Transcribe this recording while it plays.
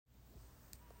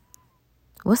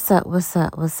What's up,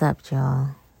 y'all?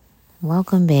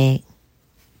 Welcome back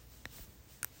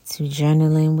to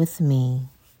Journaling with me,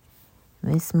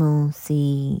 Miss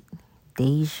Moonseed,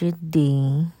 Deja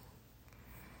D,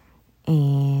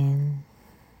 and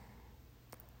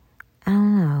I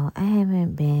don't know, I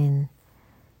haven't been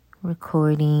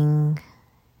recording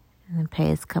in the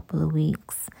past couple of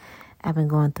weeks. I've been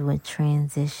going through a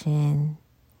transition,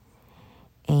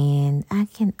 and I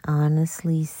can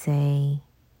honestly say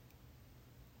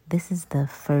this is the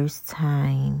first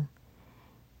time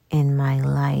in my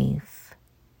life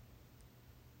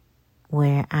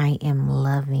where I am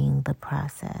loving the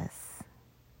process.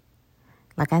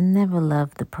 Like, I never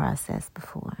loved the process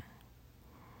before.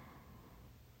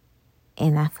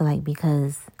 And I feel like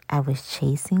because I was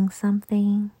chasing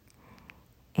something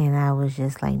and I was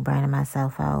just like burning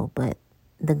myself out, but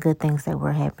the good things that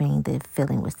were happening, the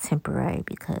feeling was temporary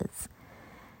because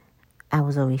I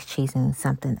was always chasing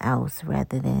something else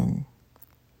rather than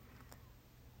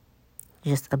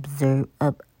just absorbing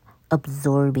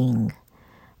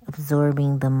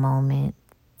the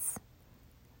moments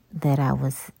that I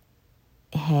was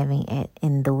having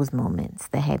in those moments,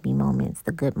 the happy moments,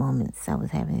 the good moments I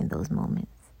was having in those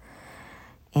moments,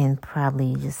 and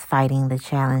probably just fighting the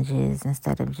challenges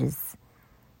instead of just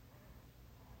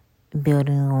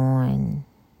building on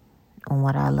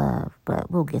what I love. But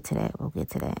we'll get to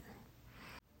that.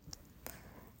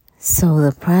 So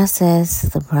the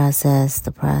process,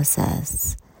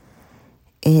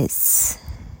 it's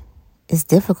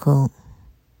difficult.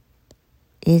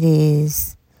 It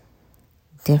is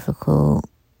difficult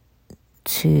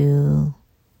to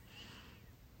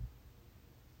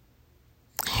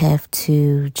have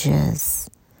to just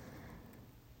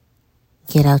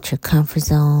get out your comfort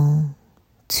zone,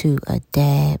 to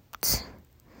adapt,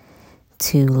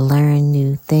 to learn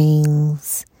new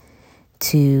things,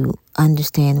 to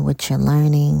understand what you're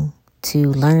learning,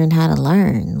 to learn how to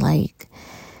learn. Like,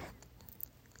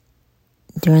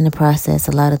 during the process,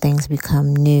 a lot of things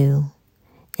become new.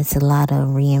 It's a lot of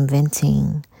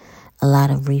reinventing, a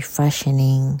lot of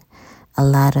refreshing, a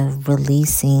lot of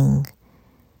releasing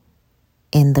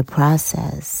in the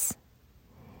process.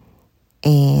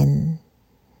 And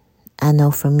I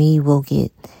know for me,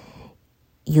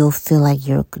 you'll feel like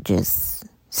you're just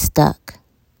stuck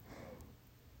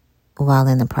while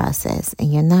in the process.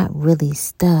 And you're not really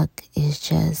stuck. It's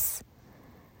just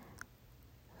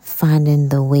finding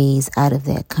the ways out of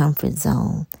that comfort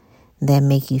zone that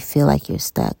make you feel like you're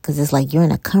stuck. Because it's like you're in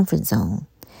a comfort zone.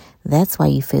 That's why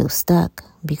you feel stuck,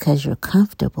 because you're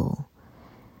comfortable.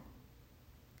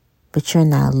 But you're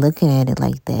not looking at it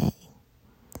like that.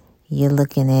 You're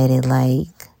looking at it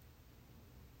like,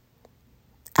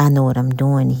 I know what I'm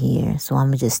doing here, so I'm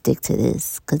going to just stick to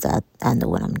this because I know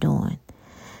what I'm doing.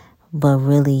 But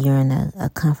really, you're in a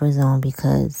comfort zone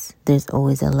because there's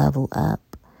always a level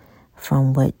up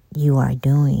from what you are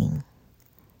doing.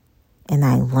 And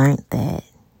I learned that.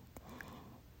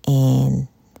 And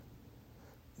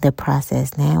the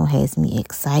process now has me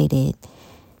excited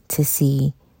to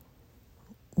see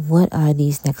what are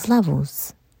these next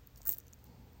levels.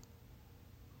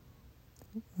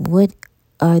 What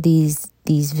are these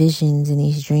visions and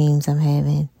these dreams I'm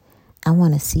having? I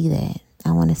want to see that.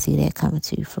 I want to see that coming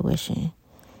to fruition.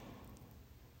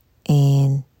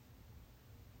 And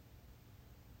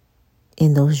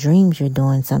in those dreams, you're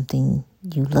doing something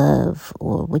you love,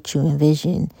 or what you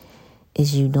envision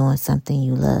is you doing something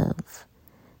you love.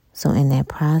 So in that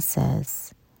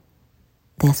process,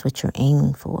 that's what you're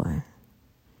aiming for,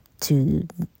 to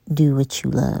do what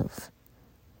you love.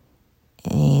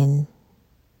 And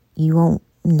you won't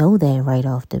know that right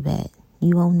off the bat.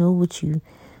 You won't know what you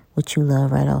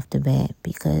love right off the bat,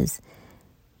 because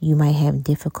you might have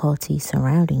difficulty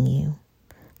surrounding you.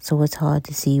 So it's hard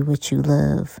to see what you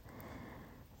love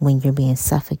when you're being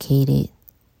suffocated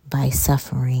by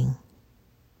suffering.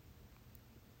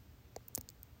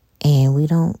 And we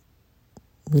don't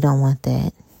want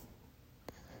that.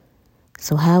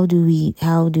 So how do we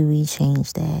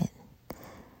change that?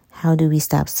 How do we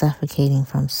stop suffocating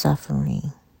from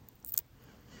suffering?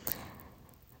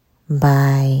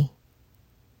 By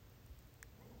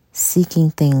seeking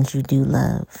things you do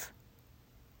love,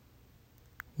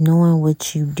 knowing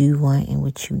what you do want and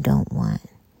what you don't want.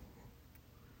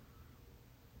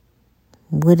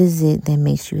 What is it that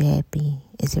makes you happy?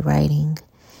 Is it writing?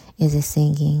 Is it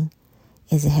singing?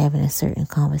 Is it having a certain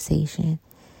conversation?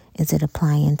 Is it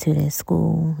applying to that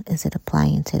school? Is it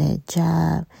applying to that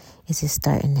job? Is it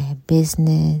starting that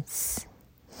business?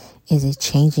 Is it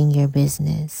changing your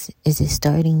business? Is it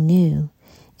starting new?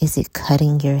 Is it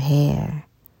cutting your hair?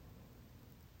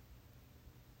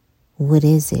 What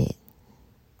is it?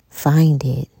 Find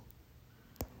it.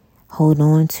 Hold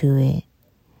on to it.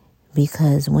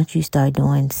 Because once you start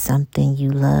doing something you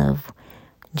love,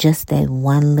 just that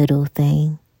one little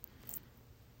thing,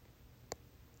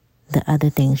 the other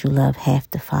things you love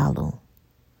have to follow.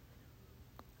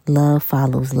 Love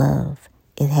follows love.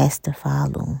 It has to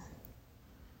follow.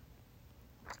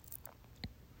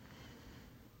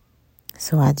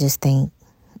 So I just think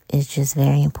it's just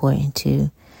very important to,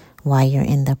 while you're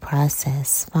in the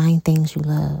process, find things you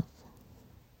love.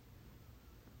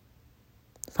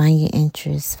 Find your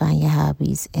interests, find your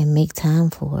hobbies, and make time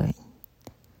for it.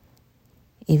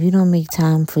 If you don't make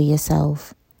time for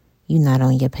yourself, you're not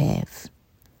on your path.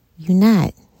 You're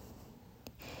not.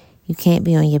 You can't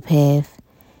be on your path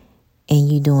and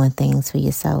you doing things for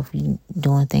yourself. You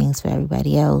doing things for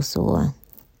everybody else, or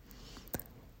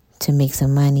to make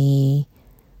some money,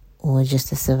 or just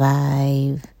to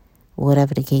survive,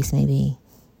 whatever the case may be.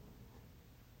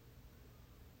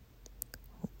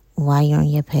 While you're on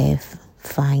your path,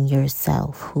 find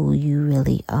yourself, who you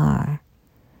really are.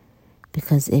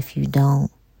 Because if you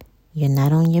don't, you're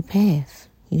not on your path.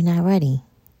 You're not ready.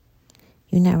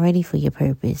 You're not ready for your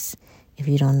purpose if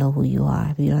you don't know who you are,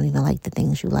 if you don't even like the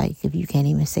things you like, if you can't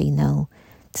even say no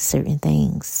to certain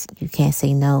things. You can't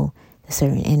say no to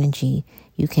certain energy.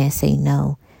 You can't say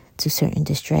no to certain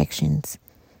distractions.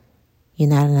 You're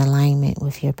not in alignment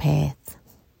with your path.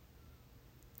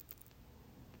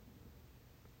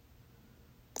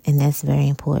 And that's very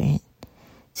important,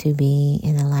 to be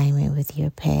in alignment with your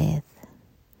path.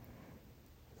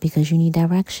 Because you need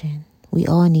direction. We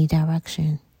all need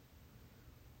direction.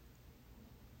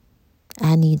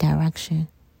 I need direction.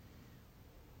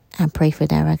 I pray for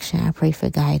direction. I pray for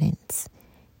guidance.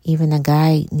 Even a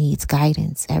guide needs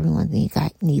guidance. Everyone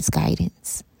needs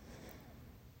guidance.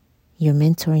 Your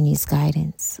mentor needs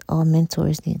guidance. All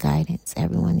mentors need guidance.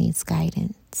 Everyone needs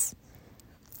guidance.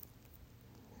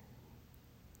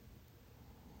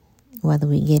 Whether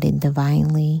we get it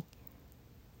divinely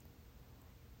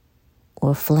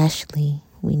or fleshly,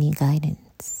 we need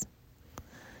guidance.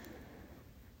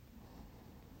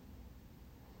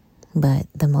 But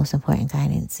the most important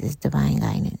guidance is divine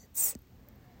guidance,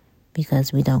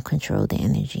 because we don't control the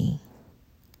energy.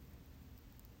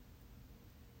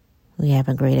 We have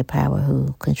a greater power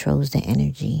who controls the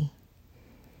energy.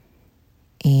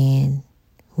 And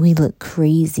we look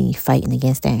crazy fighting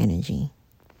against that energy.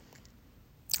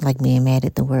 Like being mad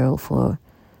at the world for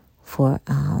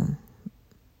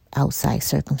outside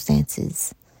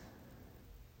circumstances.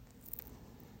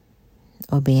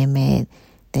 Or being mad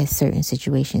that certain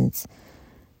situations,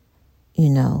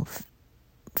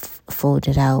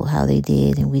 folded out how they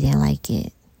did and we didn't like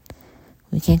it.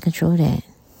 We can't control that.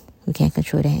 We can't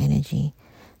control that energy.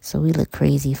 So we look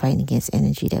crazy fighting against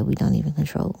energy that we don't even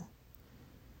control.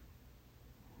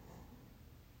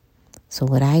 So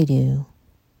what I do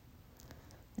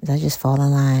is I just fall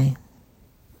in line.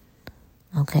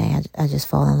 Okay, I just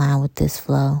fall in line with this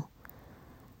flow.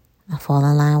 I fall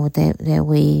in line with that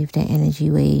wave, that energy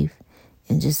wave,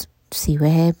 and just see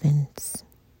what happens.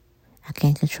 I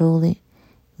can't control it.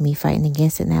 Me fighting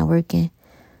against it not working.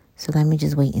 So let me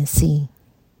just wait and see.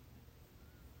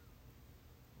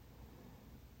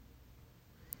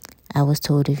 I was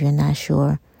told if you're not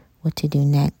sure what to do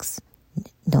next,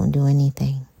 don't do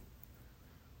anything.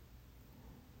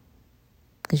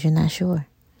 Because you're not sure.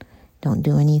 Don't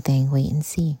do anything. Wait and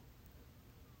see.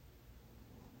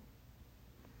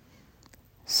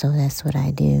 So that's what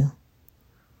I do.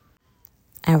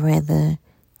 I'd rather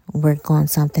work on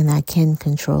something I can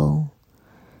control,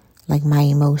 like my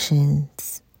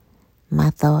emotions, my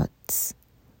thoughts,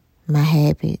 my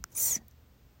habits,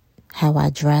 how I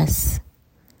dress,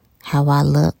 how I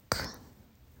look,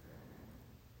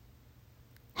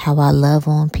 how I love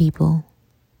on people,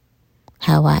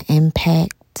 how I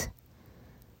impact.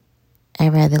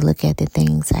 I'd rather look at the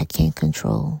things I can't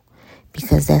control,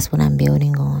 because that's what I'm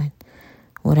building on.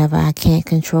 Whatever I can't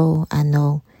control, I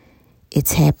know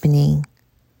it's happening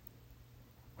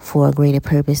for a greater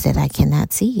purpose that I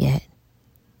cannot see yet.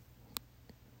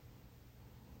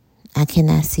 I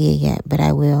cannot see it yet, but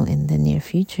I will in the near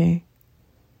future.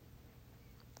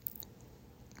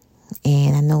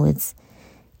 And I know it's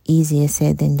easier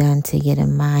said than done to get a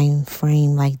mind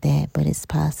frame like that, but it's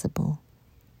possible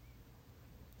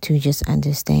to just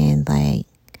understand, like,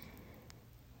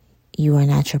 you are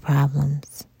not your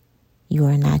problems. You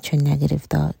are not your negative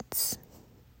thoughts.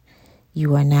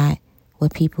 You are not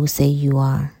what people say you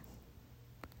are.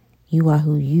 You are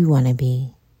who you want to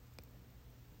be.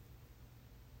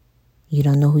 You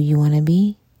don't know who you want to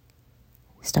be?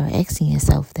 Start asking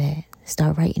yourself that.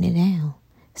 Start writing it down.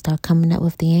 Start coming up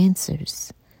with the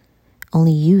answers.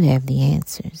 Only you have the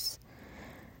answers.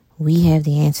 We have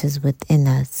the answers within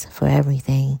us for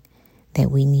everything that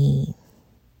we need.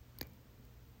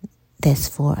 That's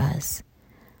for us.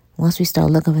 Once we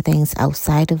start looking for things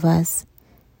outside of us,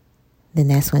 then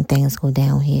that's when things go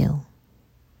downhill.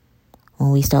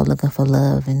 When we start looking for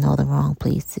love in all the wrong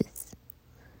places.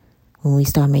 When we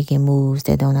start making moves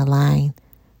that don't align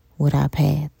with our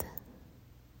path.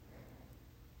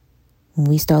 When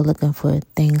we start looking for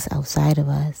things outside of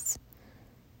us,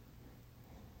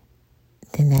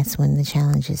 then that's when the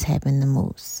challenges happen the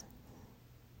most.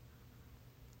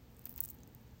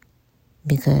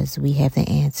 Because we have the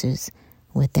answers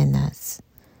within us.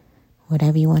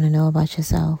 Whatever you want to know about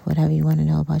yourself, whatever you want to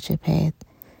know about your path,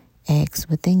 ask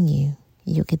within you.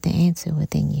 You'll get the answer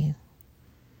within you.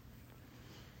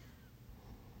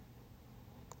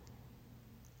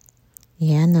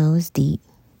 Yeah, I know it's deep.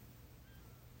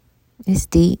 It's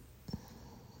deep,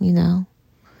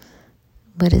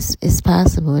 but it's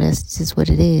possible. That's just what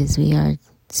it is. We are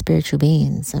spiritual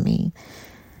beings. I mean,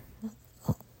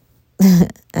 I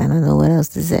don't know what else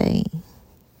to say.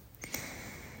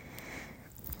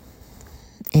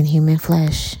 In human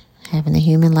flesh, having a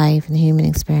human life and a human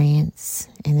experience,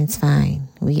 and it's fine.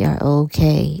 We are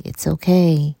okay. It's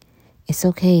okay. It's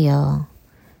okay, y'all.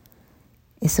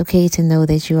 It's okay to know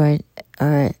that you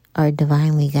are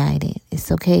divinely guided.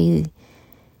 It's okay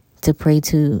to pray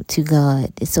to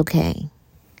God. It's okay.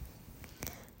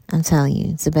 I'm telling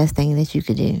you, it's the best thing that you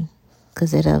could do.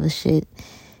 Because that other shit,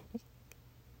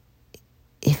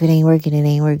 if it ain't working, it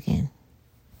ain't working.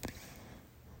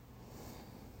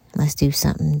 Let's do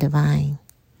something divine.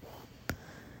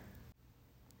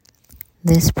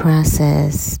 This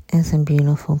process is a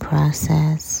beautiful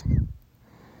process.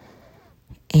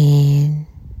 And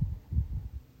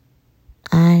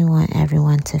I want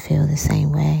everyone to feel the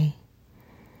same way.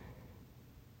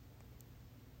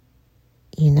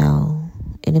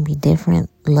 It'll be different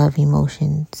love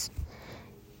emotions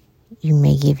you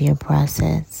may give your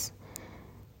process.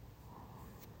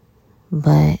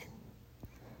 But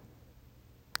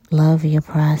love your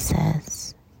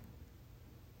process,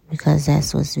 because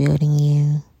that's what's building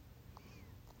you.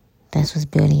 That's what's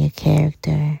building your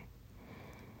character.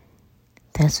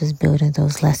 That's what's building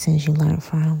those lessons you learned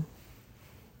from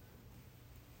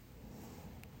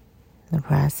the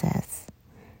process.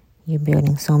 You're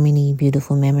building so many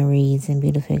beautiful memories and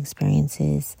beautiful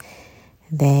experiences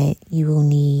that you will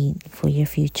need for your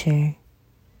future.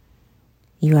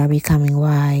 You are becoming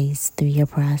wise through your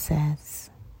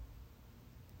process.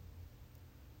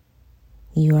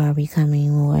 You are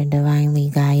becoming more divinely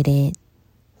guided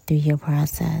through your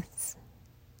process.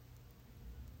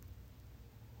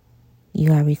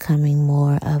 You are becoming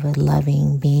more of a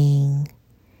loving being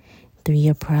through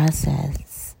your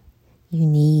process. You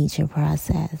need your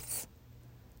process.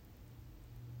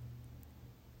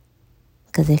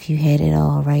 Because if you had it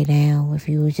all right now, if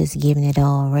you were just giving it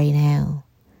all right now,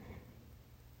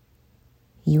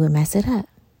 you would mess it up.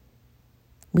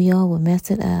 We all would mess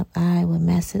it up. I would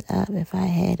mess it up. If I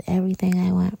had everything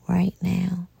I want right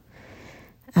now,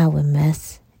 I would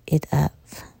mess it up.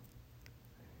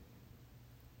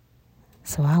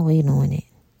 So I'll wait on it.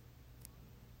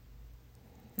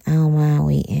 I don't mind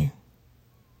waiting.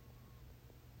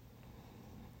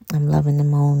 I'm loving the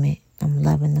moment. I'm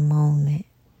loving the moment.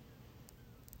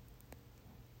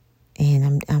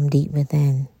 And I'm deep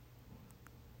within.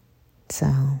 So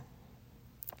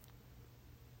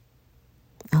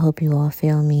I hope you all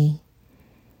feel me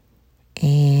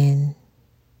and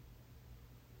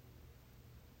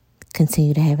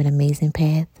continue to have an amazing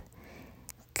path.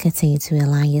 Continue to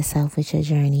align yourself with your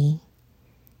journey.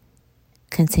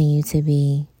 Continue to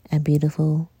be a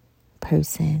beautiful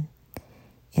person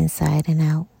inside and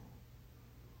out,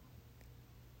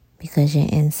 because your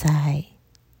inside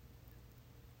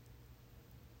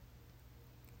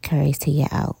carries to your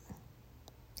out,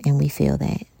 and we feel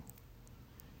that.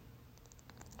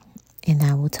 And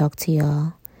I will talk to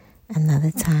y'all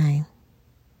another time.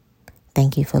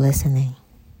 Thank you for listening.